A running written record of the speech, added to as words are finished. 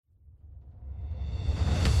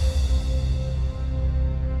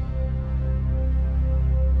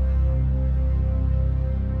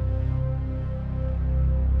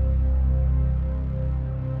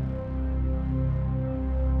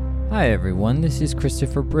Hi everyone, this is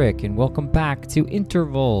Christopher Brick and welcome back to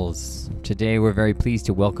Intervals. Today we're very pleased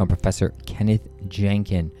to welcome Professor Kenneth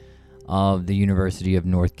Janken of the University of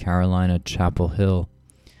North Carolina, Chapel Hill.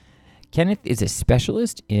 Kenneth is a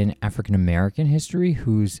specialist in African American history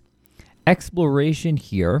whose exploration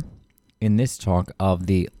here in this talk of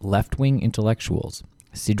the left-wing intellectuals,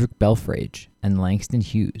 Cedric Belfrage and Langston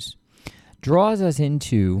Hughes, draws us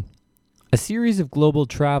into a series of global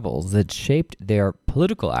travels that shaped their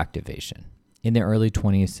political activation in the early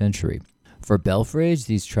 20th century. For Belfrage,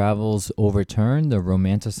 these travels overturned the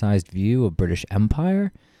romanticized view of British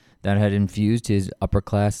Empire that had infused his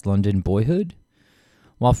upper-class London boyhood,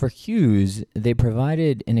 while for Hughes, they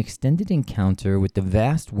provided an extended encounter with the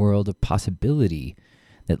vast world of possibility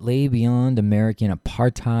that lay beyond American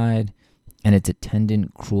apartheid and its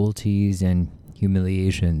attendant cruelties and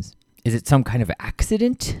humiliations. Is it some kind of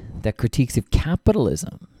accident that critiques of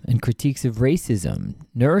capitalism and critiques of racism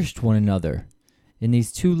nourished one another in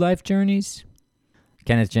these two life journeys?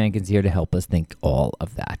 Kenneth Janken's here to help us think all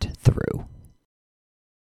of that through.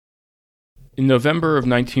 In November of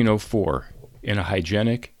 1904, in a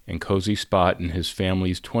hygienic and cozy spot in his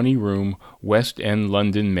family's 20-room West End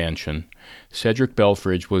London mansion, Cedric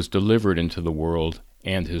Belfrage was delivered into the world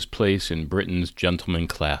and his place in Britain's gentleman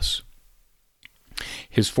class.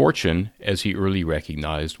 His fortune, as he early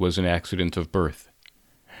recognized, was an accident of birth.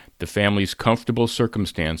 The family's comfortable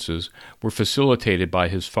circumstances were facilitated by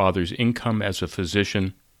his father's income as a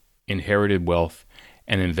physician, inherited wealth,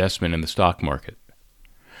 and investment in the stock market.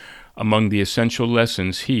 Among the essential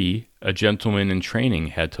lessons he, a gentleman in training,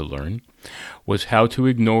 had to learn was how to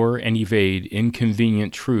ignore and evade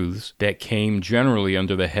inconvenient truths that came generally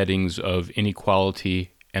under the headings of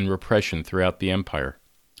inequality and repression throughout the empire.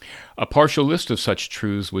 A partial list of such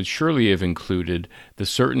truths would surely have included the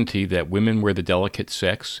certainty that women were the delicate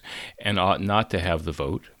sex and ought not to have the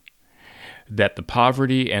vote, that the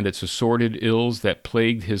poverty and its assorted ills that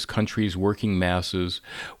plagued his country's working masses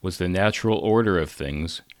was the natural order of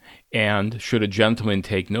things, and, should a gentleman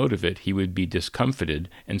take note of it, he would be discomfited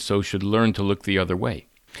and so should learn to look the other way.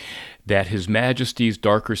 That His Majesty's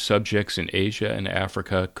darker subjects in Asia and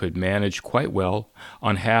Africa could manage quite well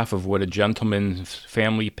on half of what a gentleman's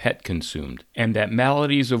family pet consumed, and that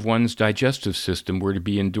maladies of one's digestive system were to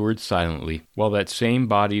be endured silently, while that same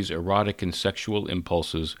body's erotic and sexual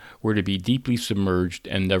impulses were to be deeply submerged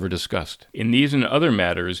and never discussed. In these and other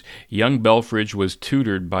matters, young Belfrage was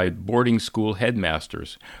tutored by boarding school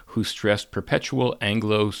headmasters who stressed perpetual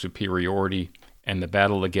Anglo superiority and the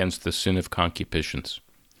battle against the sin of concupiscence.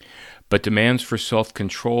 But demands for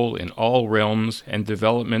self-control in all realms and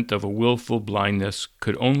development of a willful blindness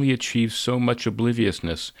could only achieve so much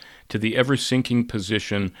obliviousness to the ever-sinking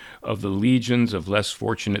position of the legions of less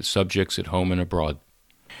fortunate subjects at home and abroad.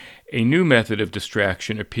 A new method of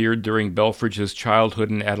distraction appeared during Belfrage's childhood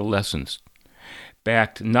and adolescence,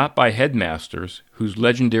 backed not by headmasters, whose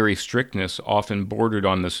legendary strictness often bordered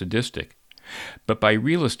on the sadistic, but by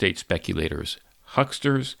real estate speculators,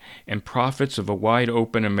 hucksters, and prophets of a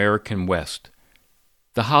wide-open American West.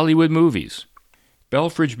 The Hollywood movies.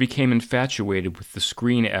 Belfrage became infatuated with the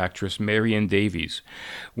screen actress Marion Davies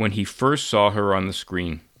when he first saw her on the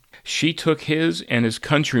screen. She took his and his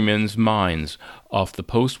countrymen's minds off the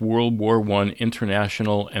post-World War I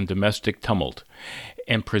international and domestic tumult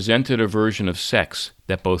and presented a version of sex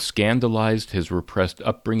that both scandalized his repressed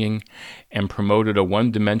upbringing and promoted a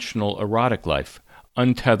one-dimensional erotic life,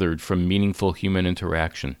 untethered from meaningful human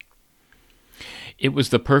interaction. It was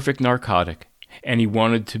the perfect narcotic, and he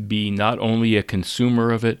wanted to be not only a consumer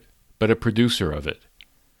of it, but a producer of it.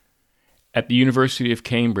 At the University of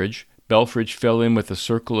Cambridge, Belfrage fell in with a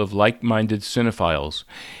circle of like-minded cinephiles,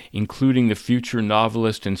 including the future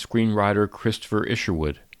novelist and screenwriter Christopher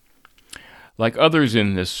Isherwood. Like others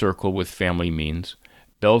in this circle with family means,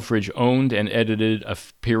 Belfrage owned and edited a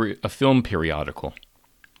film periodical.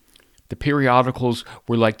 The periodicals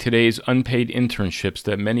were like today's unpaid internships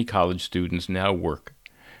that many college students now work.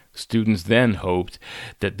 Students then hoped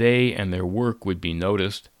that they and their work would be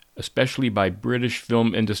noticed, especially by British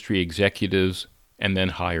film industry executives, and then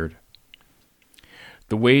hired.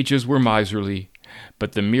 The wages were miserly,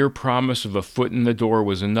 but the mere promise of a foot in the door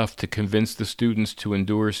was enough to convince the students to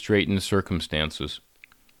endure straitened circumstances.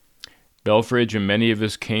 Belfrage and many of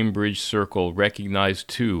his Cambridge circle recognized,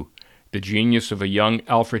 too, the genius of a young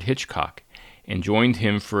Alfred Hitchcock, and joined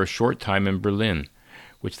him for a short time in Berlin,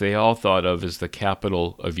 which they all thought of as the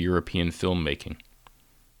capital of European filmmaking.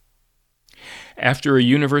 After a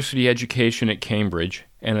university education at Cambridge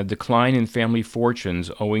and a decline in family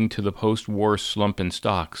fortunes owing to the post-war slump in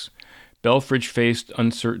stocks, Belfrage faced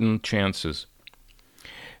uncertain chances.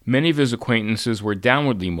 Many of his acquaintances were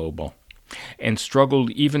downwardly mobile and struggled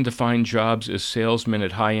even to find jobs as salesmen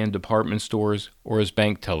at high-end department stores or as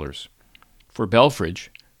bank tellers. For Belfrage,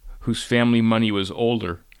 whose family money was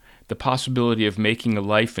older, the possibility of making a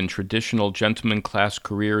life in traditional gentleman class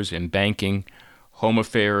careers in banking, home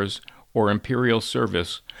affairs, or imperial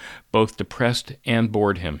service both depressed and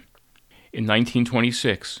bored him. In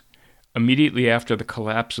 1926, immediately after the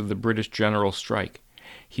collapse of the British general strike,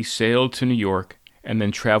 he sailed to New York and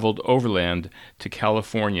then traveled overland to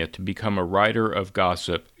California to become a writer of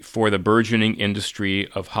gossip for the burgeoning industry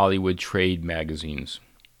of Hollywood trade magazines.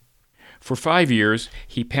 For 5 years,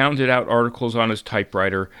 he pounded out articles on his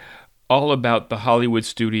typewriter all about the Hollywood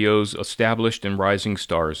studios' established and rising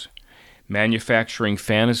stars, manufacturing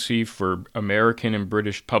fantasy for American and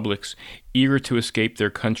British publics eager to escape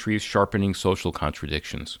their country's sharpening social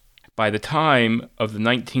contradictions. By the time of the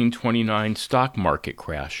 1929 stock market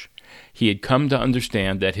crash, he had come to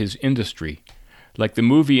understand that his industry, like the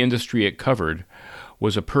movie industry it covered,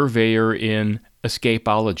 was a purveyor in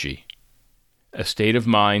escapology, a state of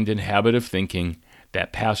mind and habit of thinking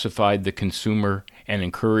that pacified the consumer and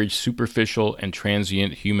encouraged superficial and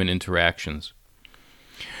transient human interactions.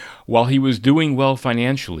 While he was doing well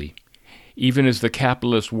financially, even as the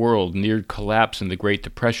capitalist world neared collapse in the Great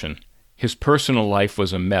Depression, his personal life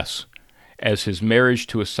was a mess, as his marriage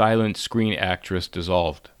to a silent screen actress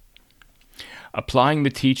dissolved. Applying the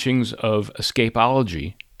teachings of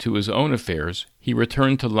escapology to his own affairs, he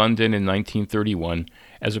returned to London in 1931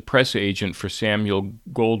 as a press agent for Samuel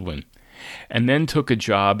Goldwyn, and then took a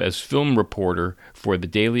job as film reporter for the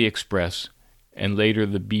Daily Express and later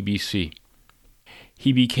the BBC.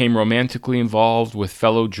 He became romantically involved with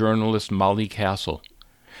fellow journalist Molly Castle,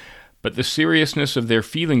 but the seriousness of their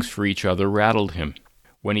feelings for each other rattled him.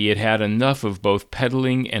 When he had had enough of both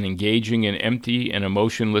peddling and engaging in empty and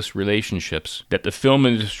emotionless relationships that the film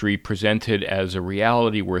industry presented as a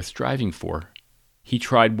reality worth striving for, he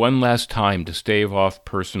tried one last time to stave off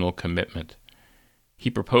personal commitment.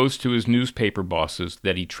 He proposed to his newspaper bosses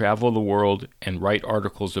that he travel the world and write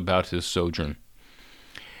articles about his sojourn.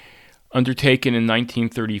 Undertaken in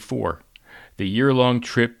 1934, the year-long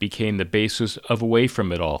trip became the basis of Away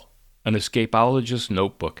From It All, an escapologist's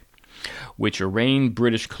notebook, which arraigned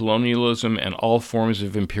British colonialism and all forms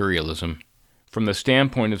of imperialism from the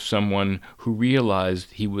standpoint of someone who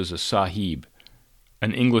realized he was a sahib,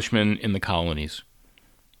 an Englishman in the colonies.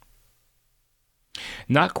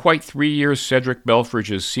 Not quite 3 years Cedric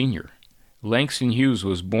Belfrage's senior, Langston Hughes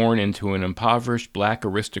was born into an impoverished black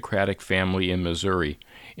aristocratic family in Missouri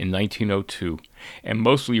in 1902 and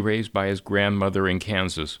mostly raised by his grandmother in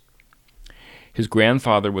Kansas. His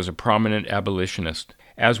grandfather was a prominent abolitionist,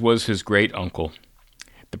 as was his great-uncle,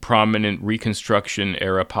 the prominent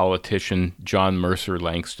Reconstruction-era politician John Mercer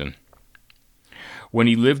Langston. When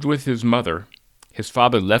he lived with his mother, his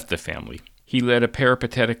father left the family. He led a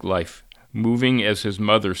peripatetic life, moving as his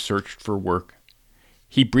mother searched for work.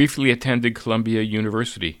 He briefly attended Columbia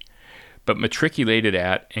University, but matriculated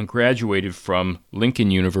at and graduated from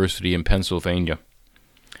Lincoln University in Pennsylvania.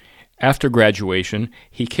 After graduation,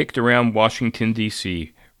 he kicked around Washington,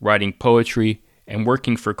 D.C., writing poetry and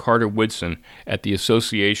working for Carter Woodson at the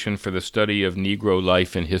Association for the Study of Negro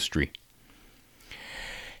Life and History.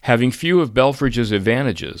 Having few of Belfrage's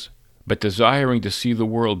advantages, but desiring to see the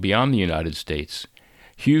world beyond the United States,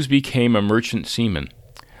 Hughes became a merchant seaman,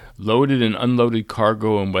 loaded and unloaded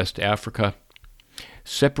cargo in West Africa,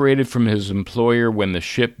 separated from his employer when the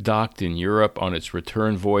ship docked in Europe on its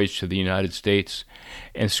return voyage to the United States,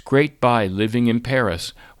 and scraped by living in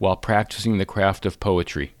Paris while practicing the craft of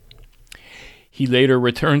poetry. He later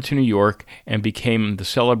returned to New York and became the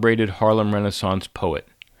celebrated Harlem Renaissance poet,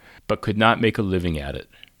 but could not make a living at it.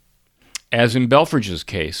 As in Belfrage's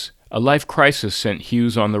case, a life crisis sent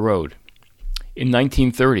Hughes on the road. In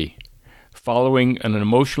 1930, following an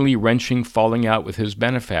emotionally wrenching falling out with his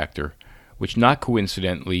benefactor, which not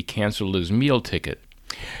coincidentally canceled his meal ticket,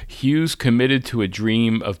 Hughes committed to a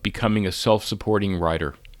dream of becoming a self-supporting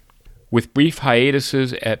writer. With brief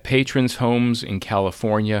hiatuses at patrons' homes in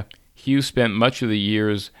California, Hughes spent much of the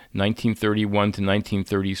years 1931 to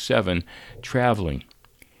 1937 traveling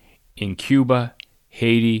in Cuba,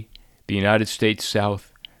 Haiti, the United States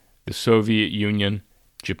South, the Soviet Union,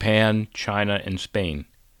 Japan, China, and Spain,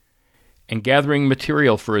 and gathering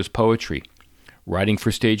material for his poetry, writing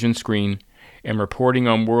for stage and screen, and reporting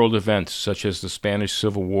on world events such as the Spanish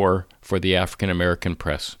Civil War for the African American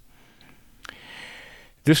press.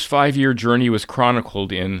 This 5-year journey was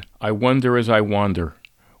chronicled in I Wonder as I Wander,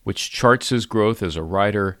 which charts his growth as a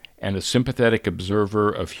writer and a sympathetic observer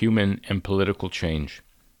of human and political change.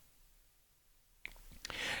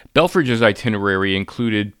 Belfridge's itinerary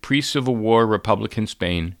included pre-Civil War Republican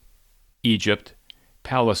Spain, Egypt,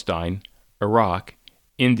 Palestine, Iraq,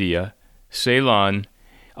 India, Ceylon,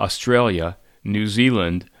 Australia, New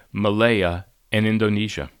Zealand, Malaya, and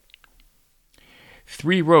Indonesia.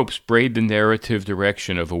 3 ropes braid the narrative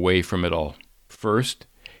direction of Away from It All. First,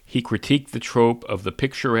 he critiqued the trope of the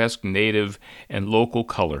picturesque native and local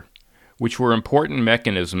color, which were important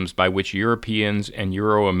mechanisms by which Europeans and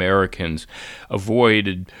Euro-Americans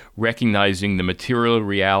avoided recognizing the material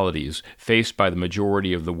realities faced by the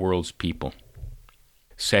majority of the world's people.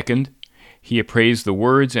 Second, he appraised the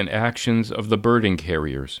words and actions of the burden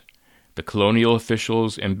carriers, the colonial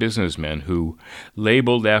officials and businessmen who,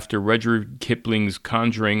 labeled after Rudyard Kipling's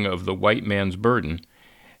conjuring of the white man's burden,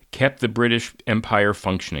 kept the British Empire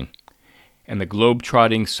functioning, and the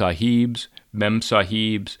globe-trotting sahibs, mem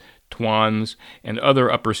sahibs, Twans, and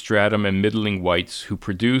other upper stratum and middling whites who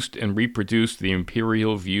produced and reproduced the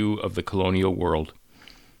imperial view of the colonial world.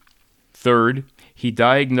 Third, he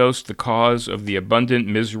diagnosed the cause of the abundant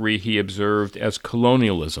misery he observed as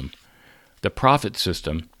colonialism, the profit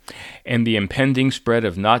system, and the impending spread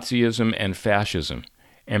of Nazism and fascism,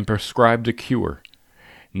 and prescribed a cure,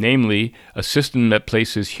 namely, a system that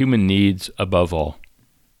places human needs above all.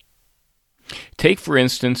 Take, for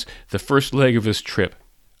instance, the first leg of his trip,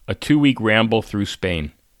 a 2-week ramble through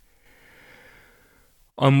Spain.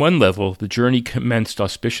 On one level, the journey commenced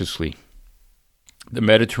auspiciously. The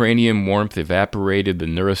Mediterranean warmth evaporated the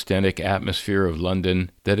neurasthenic atmosphere of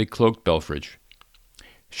London that had cloaked Belfridge.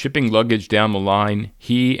 Shipping luggage down the line,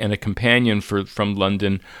 he and a companion from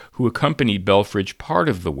London who accompanied Belfridge part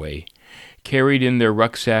of the way carried in their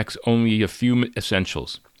rucksacks only a few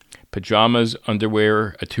essentials: pajamas,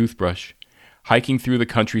 underwear, a toothbrush, hiking through the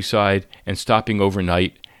countryside and stopping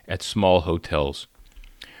overnight at small hotels.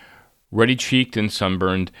 Ruddy-cheeked and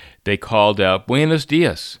sunburned, they called out "Buenos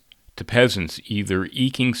dias" to peasants either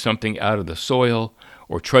eking something out of the soil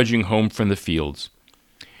or trudging home from the fields.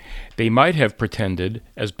 They might have pretended,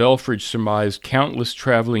 as Belfridge surmised countless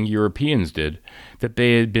traveling Europeans did, that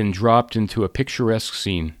they had been dropped into a picturesque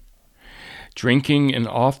scene. Drinking in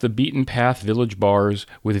off-the-beaten-path village bars,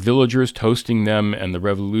 with villagers toasting them and the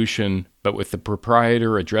revolution, but with the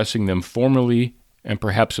proprietor addressing them formally and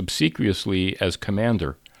perhaps obsequiously as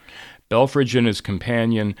commander, Belfridge and his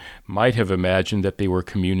companion might have imagined that they were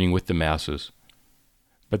communing with the masses.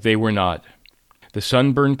 But they were not. The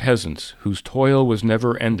sunburned peasants, whose toil was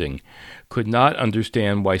never ending, could not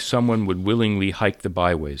understand why someone would willingly hike the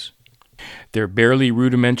byways. Their barely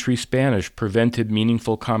rudimentary Spanish prevented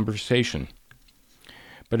meaningful conversation.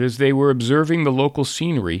 But as they were observing the local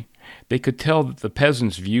scenery, they could tell that the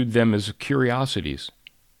peasants viewed them as curiosities.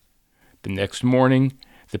 The next morning,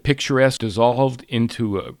 the picturesque dissolved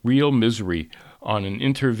into a real misery on an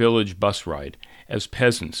inter-village bus ride, as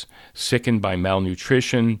peasants, sickened by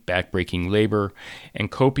malnutrition, back-breaking labor, and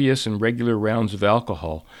copious and regular rounds of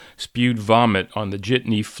alcohol, spewed vomit on the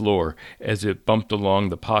jitney floor as it bumped along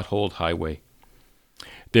the potholed highway.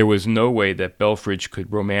 There was no way that Belfridge could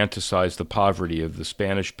romanticize the poverty of the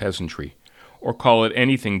Spanish peasantry, or call it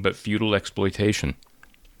anything but feudal exploitation.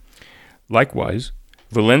 Likewise,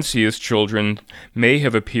 Valencia's children may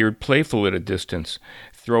have appeared playful at a distance,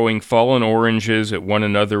 throwing fallen oranges at one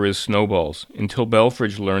another as snowballs, until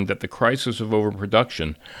Belfridge learned that the crisis of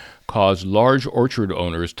overproduction caused large orchard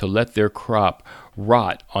owners to let their crop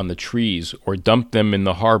rot on the trees or dump them in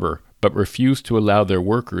the harbor, but refused to allow their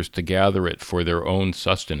workers to gather it for their own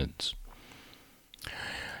sustenance.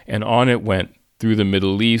 And on it went, through the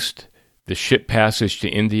Middle East, the ship passage to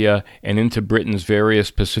India, and into Britain's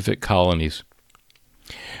various Pacific colonies.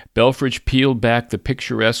 Belfridge peeled back the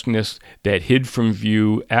picturesqueness that hid from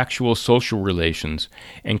view actual social relations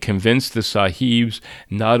and convinced the sahibs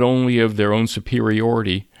not only of their own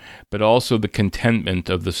superiority, but also the contentment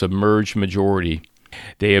of the submerged majority.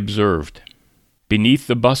 They observed. Beneath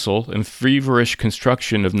the bustle and feverish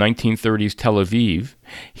construction of 1930s Tel Aviv,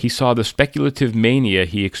 he saw the speculative mania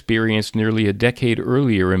he experienced nearly a decade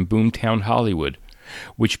earlier in boomtown Hollywood,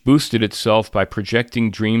 which boosted itself by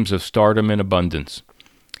projecting dreams of stardom and abundance.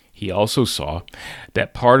 He also saw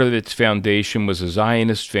that part of its foundation was a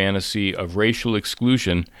Zionist fantasy of racial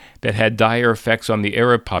exclusion that had dire effects on the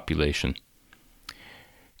Arab population.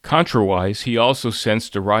 Contrawise, he also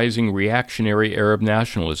sensed a rising reactionary Arab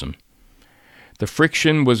nationalism. The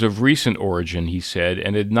friction was of recent origin, he said,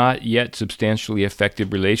 and had not yet substantially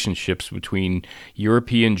affected relationships between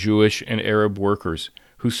European Jewish and Arab workers,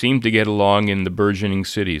 who seemed to get along in the burgeoning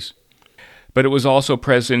cities. But it was also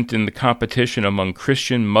present in the competition among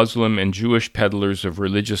Christian, Muslim, and Jewish peddlers of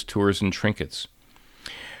religious tours and trinkets.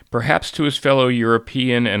 Perhaps to his fellow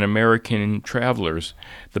European and American travelers,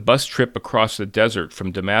 the bus trip across the desert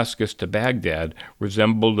from Damascus to Baghdad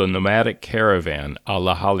resembled a nomadic caravan a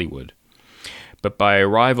la Hollywood. But by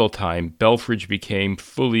arrival time, Belfrage became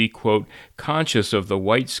fully, quote, conscious of the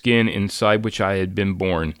white skin inside which I had been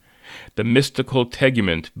born, the mystical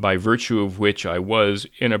tegument by virtue of which I was,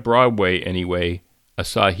 in a broad way anyway, a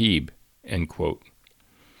sahib, end quote.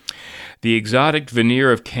 The exotic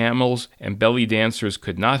veneer of camels and belly dancers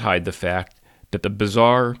could not hide the fact that the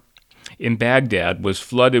bazaar in Baghdad was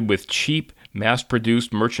flooded with cheap,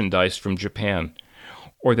 mass-produced merchandise from Japan,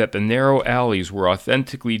 or that the narrow alleys were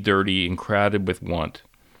authentically dirty and crowded with want.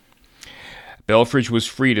 Belfrage was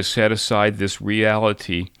free to set aside this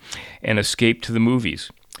reality and escape to the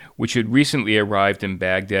movies, which had recently arrived in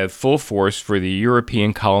Baghdad full force for the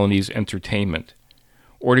European colony's entertainment,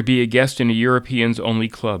 or to be a guest in a Europeans-only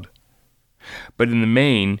club. But in the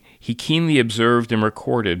main, he keenly observed and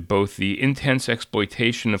recorded both the intense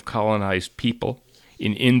exploitation of colonized people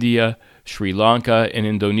in India, Sri Lanka, and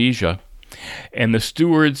Indonesia, and the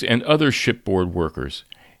stewards and other shipboard workers,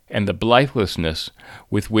 and the blithelessness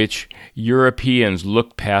with which Europeans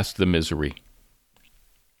looked past the misery.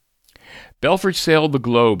 Belfrage sailed the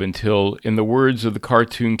globe until, in the words of the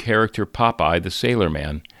cartoon character Popeye the Sailor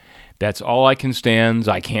Man, "That's all I can stands,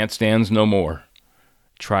 I can't stands no more."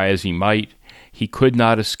 Try as he might, he could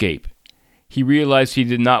not escape. He realized he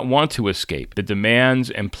did not want to escape the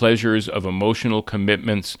demands and pleasures of emotional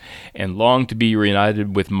commitments and longed to be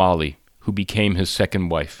reunited with Molly, who became his second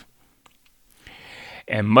wife.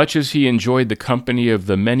 And much as he enjoyed the company of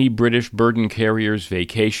the many British burden carriers,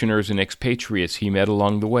 vacationers, and expatriates he met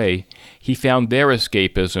along the way, he found their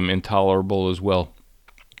escapism intolerable as well.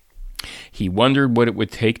 He wondered what it would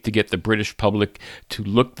take to get the British public to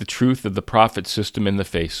look the truth of the profit system in the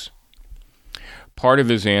face. Part of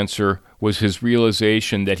his answer was his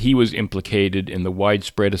realization that he was implicated in the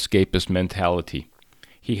widespread escapist mentality.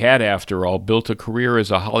 He had, after all, built a career as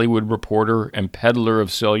a Hollywood reporter and peddler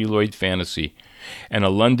of celluloid fantasy, and a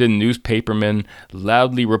London newspaperman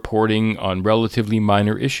loudly reporting on relatively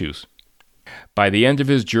minor issues. By the end of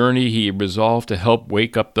his journey, he resolved to help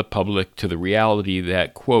wake up the public to the reality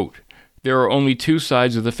that, quote, there are only two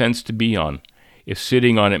sides of the fence to be on, if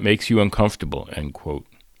sitting on it makes you uncomfortable, end quote.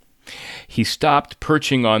 He stopped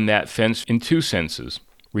perching on that fence in two senses.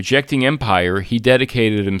 Rejecting empire, he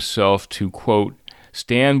dedicated himself to, quote,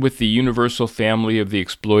 stand with the universal family of the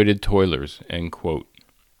exploited toilers, end quote.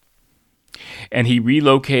 And he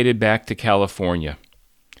relocated back to California.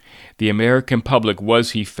 The American public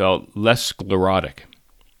was, he felt, less sclerotic.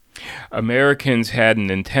 Americans had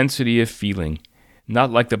an intensity of feeling, not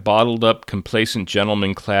like the bottled-up, complacent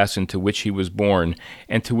gentleman class into which he was born,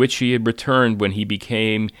 and to which he had returned when he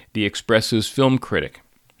became the Express's film critic.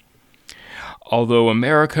 Although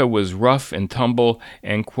America was rough and tumble,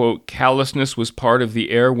 and, quote, callousness was part of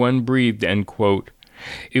the air one breathed, end quote,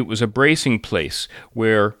 it was a bracing place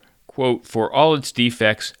where, quote, for all its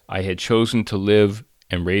defects, I had chosen to live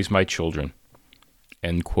and raise my children,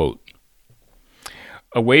 end quote.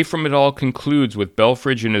 Away from It All concludes with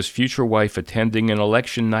Belfrage and his future wife attending an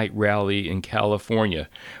election night rally in California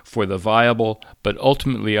for the viable but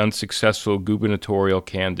ultimately unsuccessful gubernatorial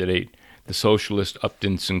candidate, the socialist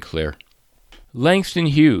Upton Sinclair. Langston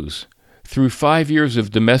Hughes, through 5 years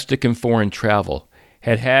of domestic and foreign travel,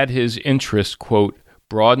 had had his interest, quote,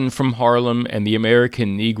 broadened from Harlem and the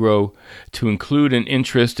American Negro to include an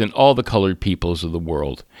interest in all the colored peoples of the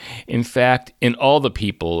world. In fact, in all the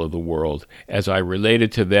people of the world, as I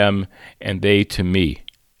related to them and they to me,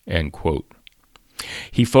 end quote.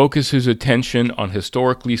 He focused his attention on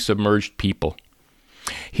historically submerged people.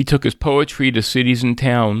 He took his poetry to cities and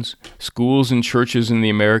towns, schools and churches in the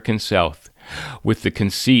American South, with the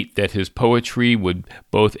conceit that his poetry would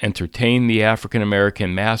both entertain the African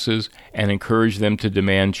American masses and encourage them to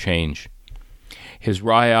demand change. His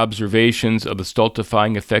wry observations of the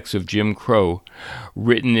stultifying effects of Jim Crow,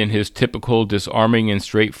 written in his typical disarming and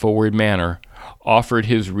straightforward manner, offered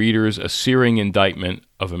his readers a searing indictment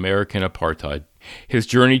of American apartheid. His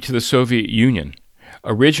journey to the Soviet Union,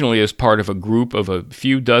 originally as part of a group of a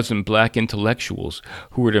few dozen black intellectuals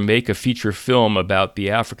who were to make a feature film about the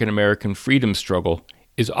African-American freedom struggle,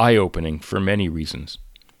 is eye-opening for many reasons.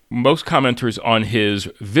 Most commenters on his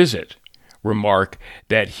visit remark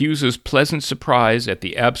that Hughes's pleasant surprise at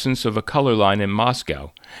the absence of a color line in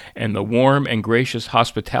Moscow and the warm and gracious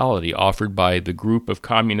hospitality offered by the group of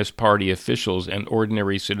Communist Party officials and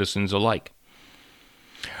ordinary citizens alike.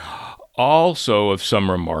 Also of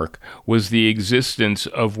some remark was the existence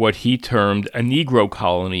of what he termed a Negro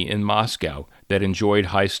colony in Moscow that enjoyed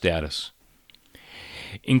high status.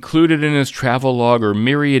 Included in his travelogue are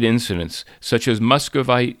myriad incidents, such as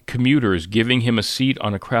Muscovite commuters giving him a seat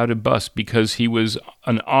on a crowded bus because he was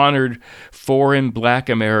an honored foreign black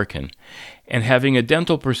American, and having a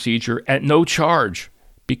dental procedure at no charge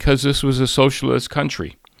because this was a socialist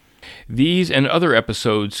country. These and other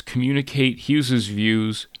episodes communicate Hughes's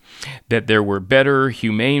views that there were better,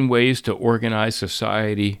 humane ways to organize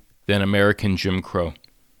society than American Jim Crow.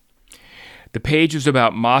 The pages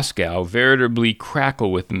about Moscow veritably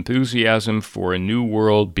crackle with enthusiasm for a new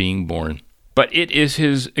world being born. But it is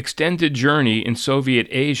his extended journey in Soviet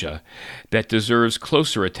Asia that deserves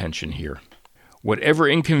closer attention here. Whatever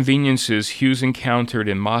inconveniences Hughes encountered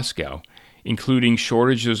in Moscow, including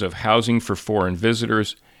shortages of housing for foreign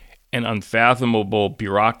visitors, an unfathomable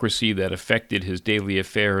bureaucracy that affected his daily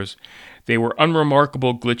affairs, they were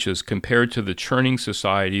unremarkable glitches compared to the churning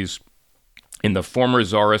societies in the former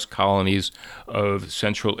Tsarist colonies of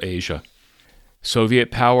Central Asia.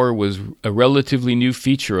 Soviet power was a relatively new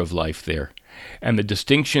feature of life there, and the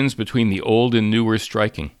distinctions between the old and new were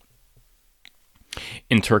striking.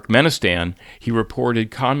 In Turkmenistan, he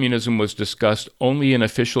reported communism was discussed only in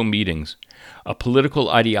official meetings, a political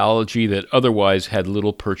ideology that otherwise had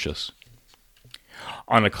little purchase.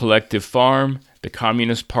 On a collective farm, the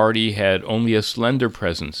Communist Party had only a slender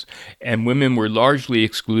presence, and women were largely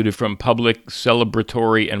excluded from public,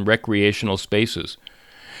 celebratory, and recreational spaces.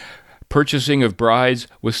 Purchasing of brides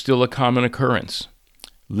was still a common occurrence.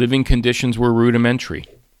 Living conditions were rudimentary.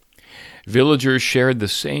 Villagers shared the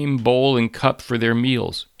same bowl and cup for their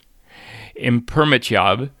meals. In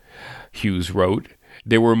Permytyab, Hughes wrote,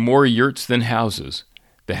 there were more yurts than houses.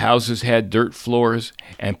 The houses had dirt floors,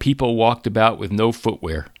 and people walked about with no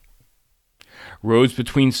footwear. Roads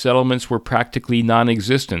between settlements were practically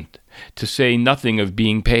non-existent, to say nothing of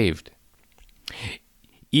being paved.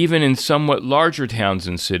 Even in somewhat larger towns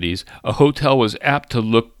and cities, a hotel was apt to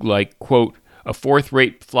look like, quote, a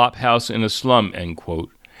fourth-rate flop house in a slum, end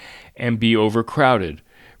quote, and be overcrowded,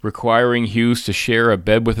 requiring Hughes to share a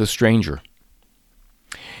bed with a stranger.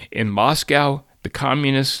 In Moscow, the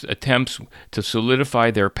communists' attempts to solidify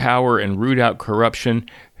their power and root out corruption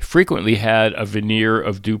frequently had a veneer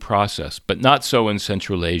of due process, but not so in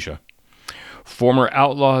Central Asia. Former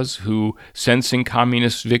outlaws who, sensing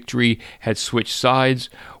communist victory, had switched sides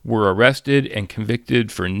were arrested and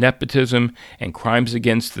convicted for nepotism and crimes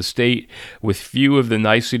against the state, with few of the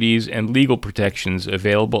niceties and legal protections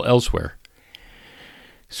available elsewhere.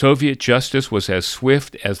 Soviet justice was as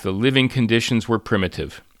swift as the living conditions were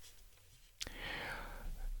primitive.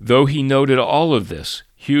 Though he noted all of this,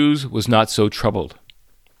 Hughes was not so troubled.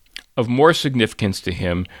 Of more significance to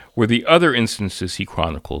him were the other instances he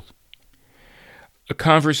chronicled. A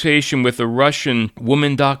conversation with a Russian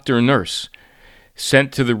woman doctor-nurse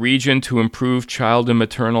sent to the region to improve child and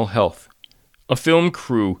maternal health. A film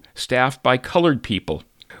crew staffed by colored people,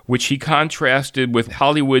 which he contrasted with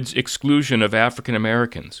Hollywood's exclusion of African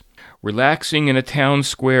Americans. Relaxing in a town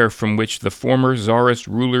square from which the former Tsarist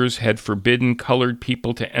rulers had forbidden colored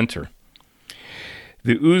people to enter.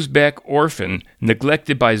 The Uzbek orphan,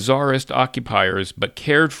 neglected by Tsarist occupiers but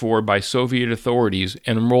cared for by Soviet authorities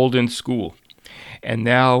and enrolled in school, and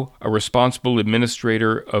now a responsible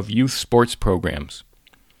administrator of youth sports programs.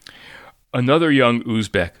 Another young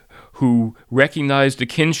Uzbek who recognized a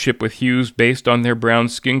kinship with Hughes based on their brown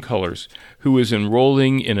skin colors, who is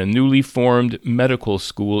enrolling in a newly formed medical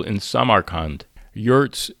school in Samarkand.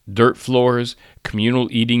 Yurts, dirt floors,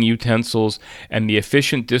 communal eating utensils, and the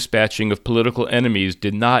efficient dispatching of political enemies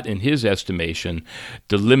did not, in his estimation,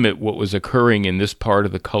 delimit what was occurring in this part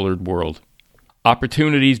of the colored world.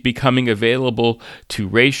 Opportunities becoming available to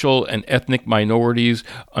racial and ethnic minorities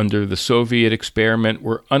under the Soviet experiment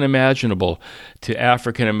were unimaginable to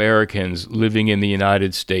African Americans living in the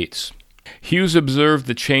United States. Hughes observed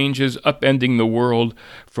the changes upending the world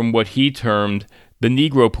from what he termed the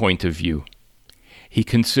Negro point of view. He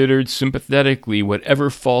considered sympathetically whatever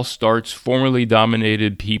false starts formerly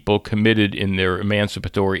dominated people committed in their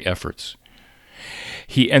emancipatory efforts.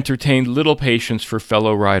 He entertained little patience for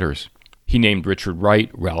fellow writers. He named Richard Wright,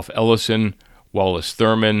 Ralph Ellison, Wallace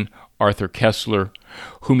Thurman, Arthur Koestler,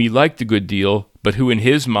 whom he liked a good deal, but who in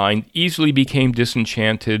his mind easily became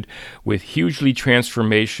disenchanted with hugely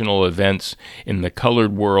transformational events in the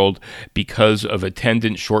colored world because of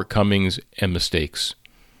attendant shortcomings and mistakes.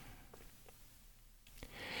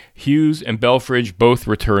 Hughes and Belfrage both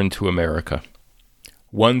returned to America.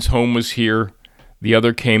 One's home was here, the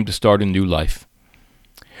other came to start a new life.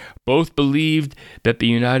 Both believed that the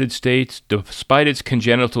United States, despite its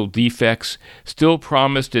congenital defects, still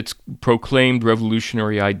promised its proclaimed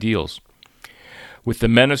revolutionary ideals. With the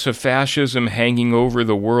menace of fascism hanging over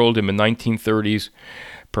the world in the 1930s,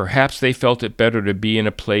 perhaps they felt it better to be in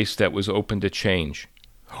a place that was open to change,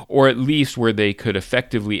 or at least where they could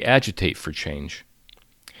effectively agitate for change.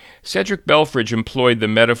 Cedric Belfrage employed the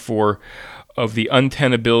metaphor of the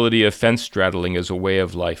untenability of fence straddling as a way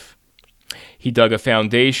of life. He dug a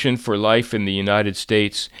foundation for life in the United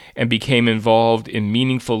States and became involved in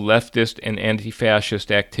meaningful leftist and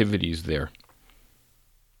anti-fascist activities there.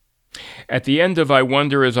 At the end of I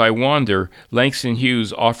Wonder as I Wander, Langston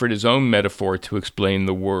Hughes offered his own metaphor to explain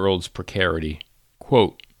the world's precarity.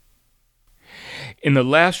 Quote, "In the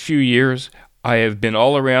last few years, I have been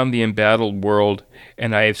all around the embattled world,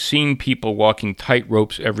 and I have seen people walking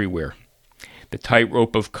tightropes everywhere. The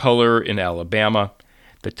tightrope of color in Alabama,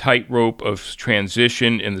 the tightrope of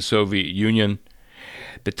transition in the Soviet Union,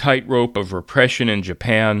 the tightrope of repression in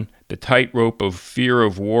Japan, the tightrope of fear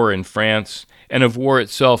of war in France, and of war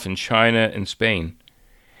itself in China and Spain,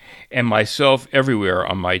 and myself everywhere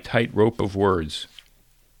on my tightrope of words.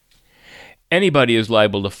 Anybody is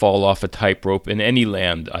liable to fall off a tightrope in any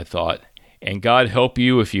land, I thought, and God help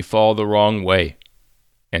you if you fall the wrong way."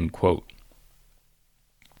 End quote.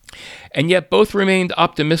 And yet both remained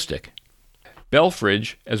optimistic.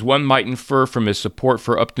 Belfrage, as one might infer from his support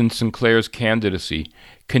for Upton Sinclair's candidacy,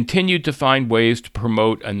 continued to find ways to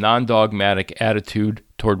promote a non-dogmatic attitude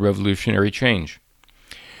toward revolutionary change.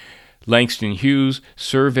 Langston Hughes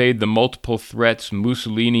surveyed the multiple threats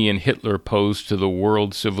Mussolini and Hitler posed to the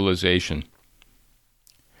world civilization.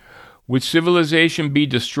 Would civilization be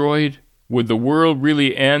destroyed? Would the world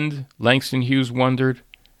really end? Langston Hughes wondered.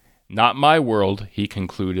 Not my world, he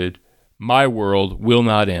concluded. My world will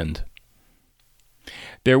not end.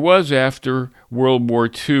 There was, after World War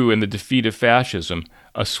II and the defeat of fascism,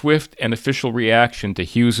 a swift and official reaction to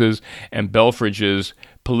Hughes's and Belfrage's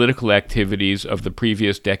political activities of the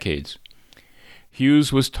previous decades.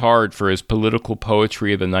 Hughes was tarred for his political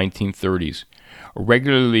poetry of the 1930s,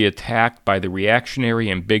 regularly attacked by the reactionary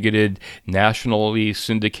and bigoted, nationally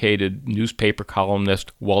syndicated newspaper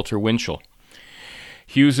columnist Walter Winchell.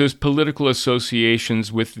 Hughes's political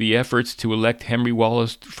associations with the efforts to elect Henry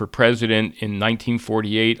Wallace for president in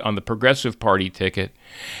 1948 on the Progressive Party ticket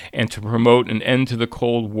and to promote an end to the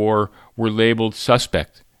Cold War were labeled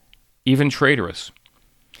suspect, even traitorous.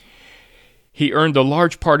 He earned a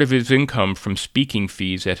large part of his income from speaking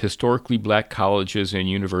fees at historically black colleges and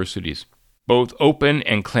universities. Both open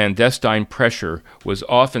and clandestine pressure was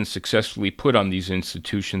often successfully put on these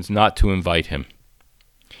institutions not to invite him.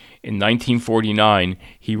 In 1949,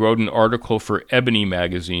 he wrote an article for Ebony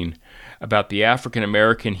magazine about the African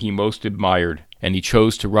American he most admired, and he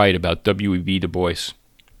chose to write about W.E.B. Du Bois.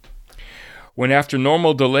 When after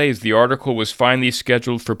normal delays the article was finally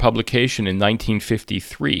scheduled for publication in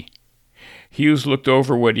 1953, Hughes looked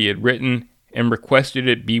over what he had written and requested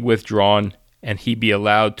it be withdrawn and he be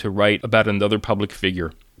allowed to write about another public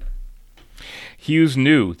figure. Hughes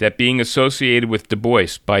knew that being associated with Du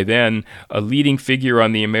Bois, by then a leading figure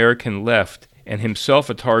on the American left and himself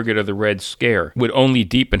a target of the Red Scare, would only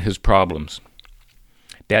deepen his problems.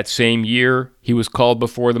 That same year, he was called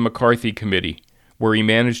before the McCarthy Committee, where he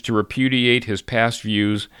managed to repudiate his past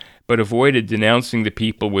views but avoided denouncing the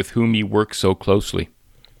people with whom he worked so closely.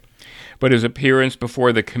 But his appearance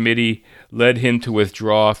before the committee led him to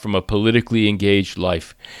withdraw from a politically engaged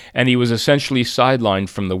life, and he was essentially sidelined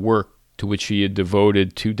from the work to which he had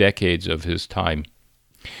devoted 2 decades of his time.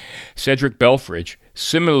 Cedric Belfrage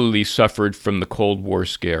similarly suffered from the Cold War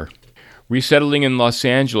scare. Resettling in Los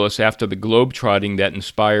Angeles after the globetrotting that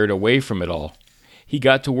inspired away from it all, he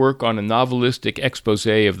got to work on a novelistic expose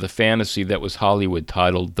of the fantasy that was Hollywood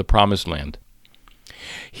titled The Promised Land.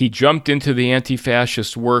 He jumped into the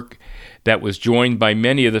anti-fascist work that was joined by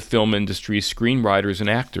many of the film industry's screenwriters and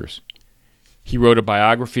actors. He wrote a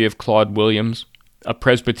biography of Claude Williams, a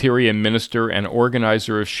Presbyterian minister and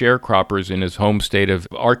organizer of sharecroppers in his home state of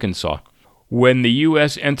Arkansas. When the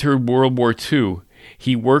U.S. entered World War II,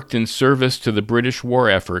 he worked in service to the British war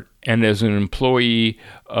effort and as an employee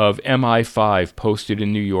of MI5 posted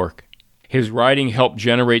in New York. His writing helped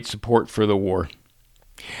generate support for the war.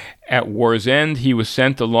 At war's end, he was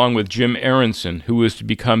sent along with Jim Aronson, who was to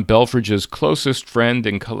become Belfrage's closest friend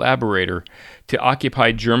and collaborator, to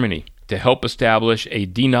occupied Germany to help establish a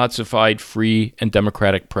denazified, free, and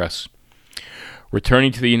democratic press.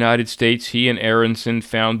 Returning to the United States, he and Aronson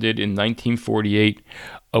founded in 1948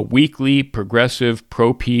 a weekly, progressive,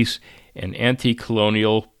 pro-peace, and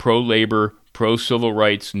anti-colonial, pro-labor, pro-civil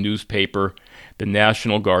rights newspaper, The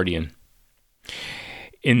National Guardian.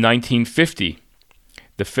 In 1950,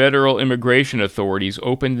 the federal immigration authorities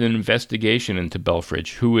opened an investigation into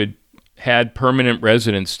Belfrage, who had had permanent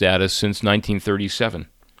resident status since 1937.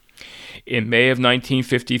 In May of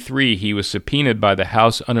 1953, he was subpoenaed by the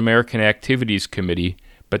House Un-American Activities Committee,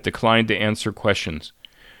 but declined to answer questions.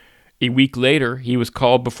 A week later, he was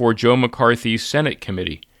called before Joe McCarthy's Senate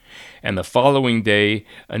committee, and the following day,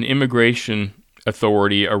 an immigration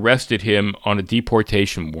authority arrested him on a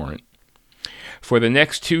deportation warrant. For the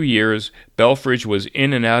next 2 years, Belfrage was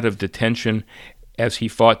in and out of detention as he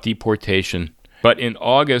fought deportation. But in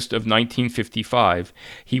August of 1955,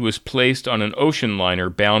 he was placed on an ocean liner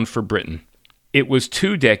bound for Britain. It was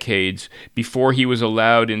 2 decades before he was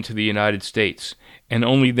allowed into the United States, and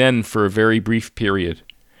only then for a very brief period.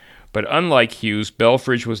 But unlike Hughes,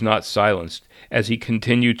 Belfrage was not silenced, as he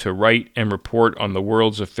continued to write and report on the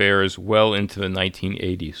world's affairs well into the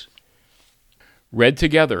 1980s. Read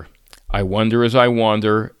together, I Wonder as I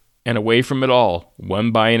Wander, and Away from It All,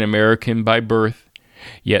 one by an American by birth,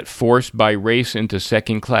 yet forced by race into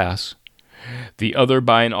second class, the other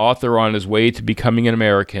by an author on his way to becoming an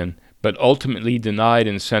American, but ultimately denied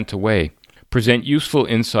and sent away, present useful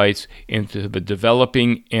insights into the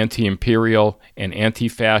developing anti-imperial and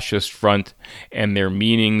anti-fascist front and their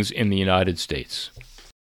meanings in the United States.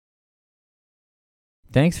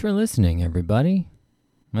 Thanks for listening, everybody.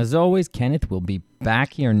 As always, Kenneth will be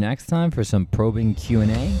back here next time for some probing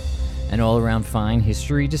Q&A, an all-around fine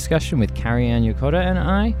history discussion with Carrie Ann Yokota, and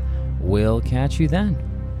I will catch you then.